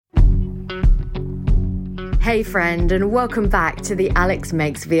Hey friend, and welcome back to the Alex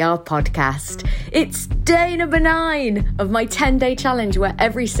Makes VR podcast. It's day number 9 of my 10-day challenge where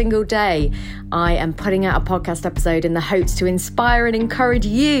every single day I am putting out a podcast episode in the hopes to inspire and encourage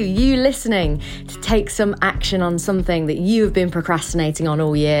you listening, to take some action on something that you have been procrastinating on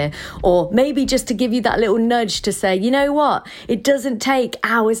all year, or maybe just to give you that little nudge to say, you know what, it doesn't take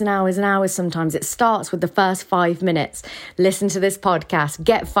hours and hours and hours sometimes. It starts with the first 5 minutes. Listen to this podcast,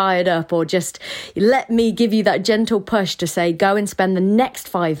 get fired up, or just let me give you that gentle push to say, go and spend the next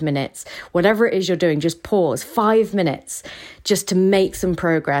 5 minutes, whatever it is you're doing, just pause 5 minutes just to make some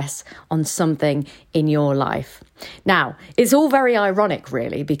progress on something in your life. Now, it's all very ironic,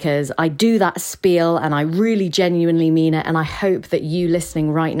 really, because I do that spiel and I really genuinely mean it. And I hope that you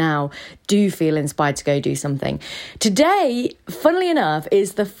listening right now do feel inspired to go do something. Today, funnily enough,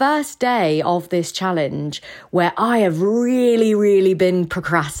 is the first day of this challenge where I have really been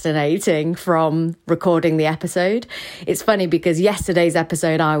procrastinating from recording the episode. It's funny because yesterday's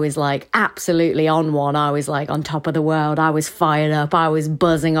episode, I was like absolutely on one. I was like on top of the world. I was fired up. I was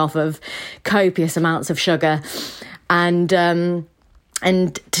buzzing off of copious amounts of sugar. And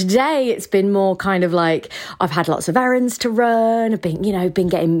today it's been more kind of like I've had lots of errands to run. I've been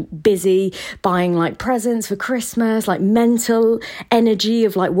getting busy buying like presents for Christmas, like mental energy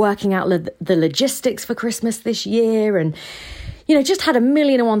of like working out the logistics for Christmas this year. And just had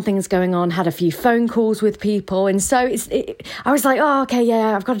 1,000,001 things going on, had a few phone calls with people. And so I was like, oh, okay,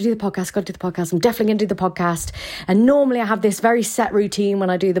 yeah, I've got to do the podcast. I'm definitely going to do the podcast. And normally I have this very set routine when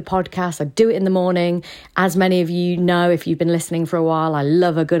I do the podcast. I do it in the morning. As many of you know, if you've been listening for a while, I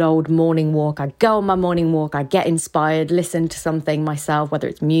love a good old morning walk. I go on my morning walk, I get inspired, listen to something myself, whether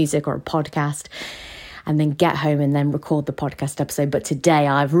it's music or a podcast, and then get home and then record the podcast episode. But today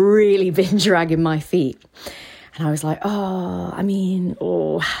I've really been dragging my feet. And I was like, no,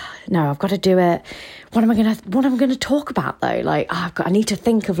 I've got to do it. What am I going to talk about though? Like, I need to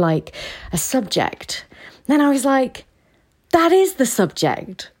think of like a subject. Then I was like, that is the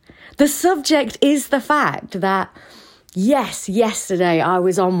subject. The subject is the fact that, yes, yesterday I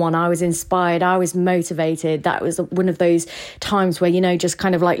was on one. I was inspired. I was motivated. That was one of those times where, just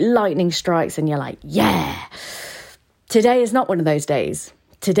kind of like lightning strikes and you're like, yeah. Today is not one of those days.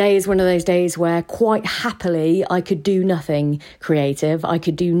 Today is one of those days where quite happily I could do nothing creative. I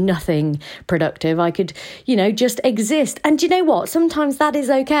could do nothing productive. I could, just exist. And do you know what? Sometimes that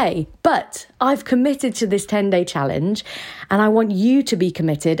is okay. But I've committed to this 10-day challenge and I want you to be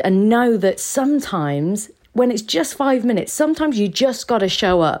committed and know that sometimes when it's just 5 minutes, sometimes you just got to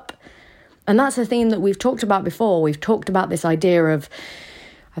show up. And that's a theme that we've talked about before. We've talked about this idea of,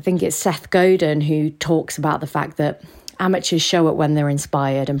 I think it's Seth Godin who talks about the fact that amateurs show up when they're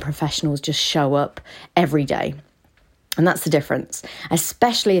inspired and professionals just show up every day. And that's the difference,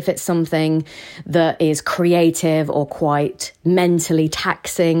 especially if it's something that is creative or quite mentally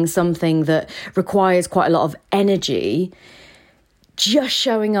taxing, something that requires quite a lot of energy. Just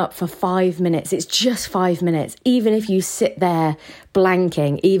showing up for 5 minutes, it's just 5 minutes. Even if you sit there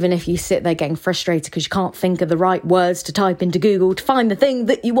blanking, even if you sit there getting frustrated because you can't think of the right words to type into Google to find the thing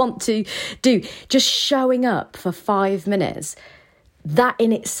that you want to do, just showing up for 5 minutes, that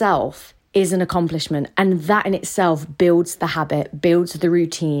in itself is an accomplishment. And that in itself builds the habit, builds the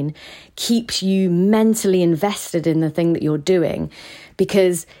routine, keeps you mentally invested in the thing that you're doing.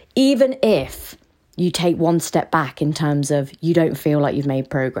 Because even if you take one step back in terms of you don't feel like you've made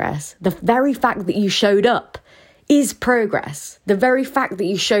progress, the very fact that you showed up is progress. The very fact that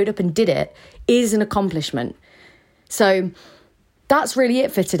you showed up and did it is an accomplishment. So that's really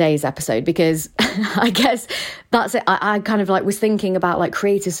it for today's episode, because I guess that's it. I kind of like was thinking about like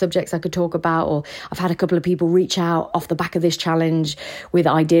creative subjects I could talk about, or I've had a couple of people reach out off the back of this challenge with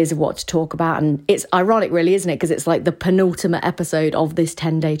ideas of what to talk about. And it's ironic really, isn't it? Because it's like the penultimate episode of this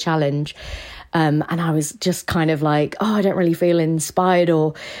 10-day challenge. And I was just kind of like, I don't really feel inspired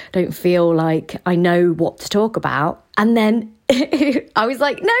or don't feel like I know what to talk about. And then I was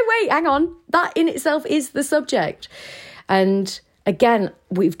like, no, wait, hang on. That in itself is the subject. And again,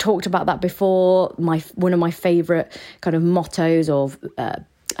 we've talked about that before. One of my favourite kind of mottos or,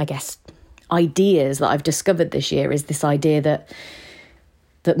 ideas that I've discovered this year is this idea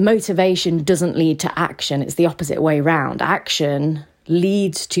that motivation doesn't lead to action. It's the opposite way around. Action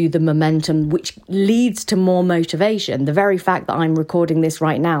leads to the momentum, which leads to more motivation. The very fact that I'm recording this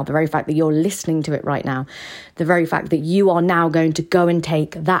right now, the very fact that you're listening to it right now, the very fact that you are now going to go and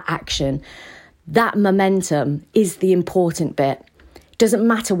take that action, that momentum is the important bit. It doesn't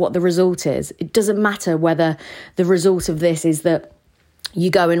matter what the result is. It doesn't matter whether the result of this is that you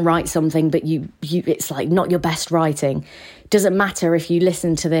go and write something, but you it's like not your best writing. It doesn't matter if you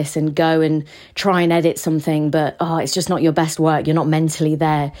listen to this and go and try and edit something, but it's just not your best work. You're not mentally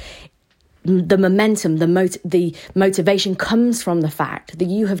there. The momentum, the motivation comes from the fact that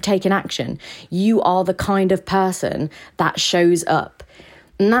you have taken action. You are the kind of person that shows up.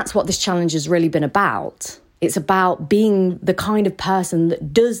 And that's what this challenge has really been about. It's about being the kind of person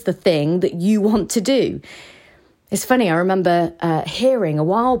that does the thing that you want to do. It's funny, I remember hearing a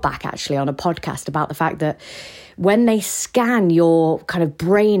while back actually on a podcast about the fact that when they scan your kind of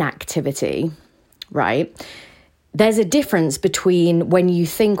brain activity, right, there's a difference between when you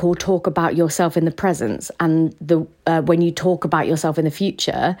think or talk about yourself in the present and when you talk about yourself in the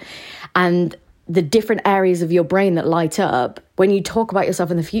future, and the different areas of your brain that light up. When you talk about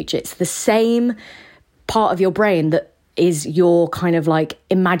yourself in the future, it's the same part of your brain that is your kind of like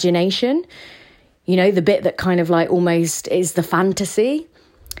imagination. You know, the bit that kind of like almost is the fantasy.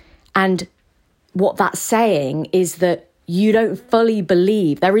 And what that's saying is that you don't fully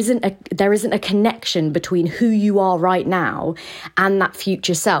believe there isn't a connection between who you are right now and that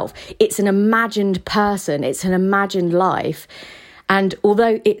future self. It's an imagined person. It's an imagined life. And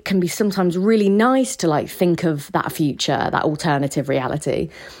although it can be sometimes really nice to like think of that future, that alternative reality,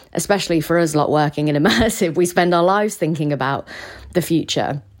 especially for us lot working in immersive, we spend our lives thinking about the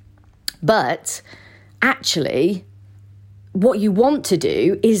future. But actually, what you want to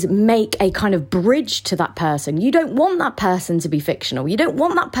do is make a kind of bridge to that person. You don't want that person to be fictional. You don't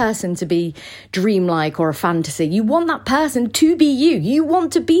want that person to be dreamlike or a fantasy. You want that person to be you. You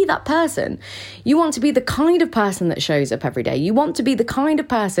want to be that person. You want to be the kind of person that shows up every day. You want to be the kind of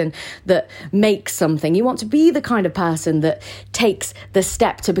person that makes something. You want to be the kind of person that takes the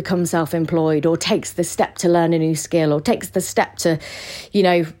step to become self-employed, or takes the step to learn a new skill, or takes the step to,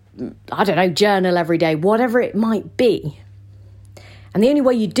 journal every day, whatever it might be. And the only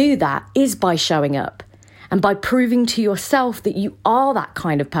way you do that is by showing up and by proving to yourself that you are that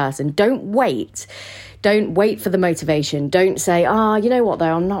kind of person. Don't wait. Don't wait for the motivation. Don't say, you know what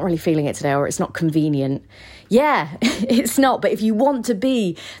though, I'm not really feeling it today, or it's not convenient. Yeah, it's not. But if you want to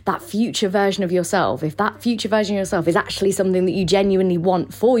be that future version of yourself, if that future version of yourself is actually something that you genuinely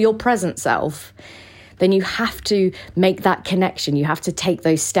want for your present self, then you have to make that connection. You have to take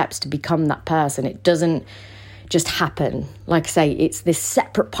those steps to become that person. It doesn't just happen. Like I say, it's this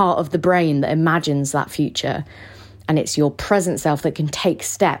separate part of the brain that imagines that future. And it's your present self that can take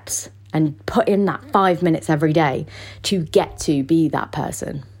steps and put in that 5 minutes every day to get to be that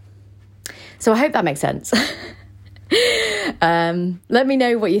person. So I hope that makes sense. Let me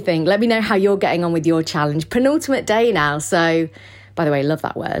know what you think. Let me know how you're getting on with your challenge. Penultimate day now. So, by the way, love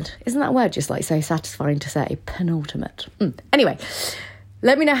that word. Isn't that word just like so satisfying to say? Penultimate. Anyway,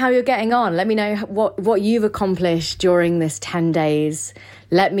 let me know how you're getting on. Let me know what you've accomplished during this 10 days.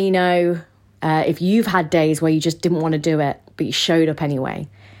 Let me know if you've had days where you just didn't want to do it, but you showed up anyway.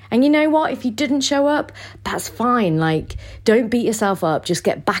 And you know what? If you didn't show up, that's fine. Like, don't beat yourself up. Just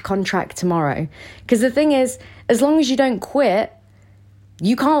get back on track tomorrow. Because the thing is, as long as you don't quit,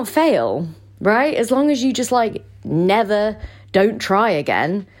 you can't fail, right? As long as you just don't try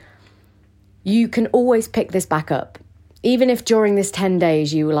again, you can always pick this back up. Even if during this 10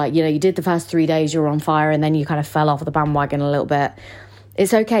 days you were you did the first 3 days, you were on fire, and then you kind of fell off the bandwagon a little bit,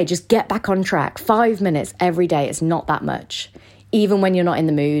 it's okay. Just get back on track. 5 minutes every day. It's not that much. Even when you're not in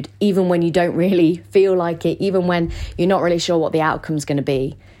the mood, even when you don't really feel like it, even when you're not really sure what the outcome's going to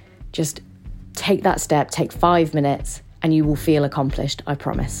be, just take that step, take 5 minutes, and you will feel accomplished, I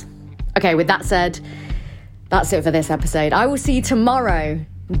promise. Okay, with that said, that's it for this episode. I will see you tomorrow,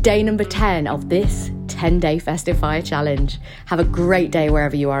 day number 10 of this 10-day Festive Fire Challenge. Have a great day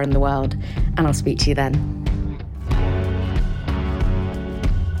wherever you are in the world, and I'll speak to you then.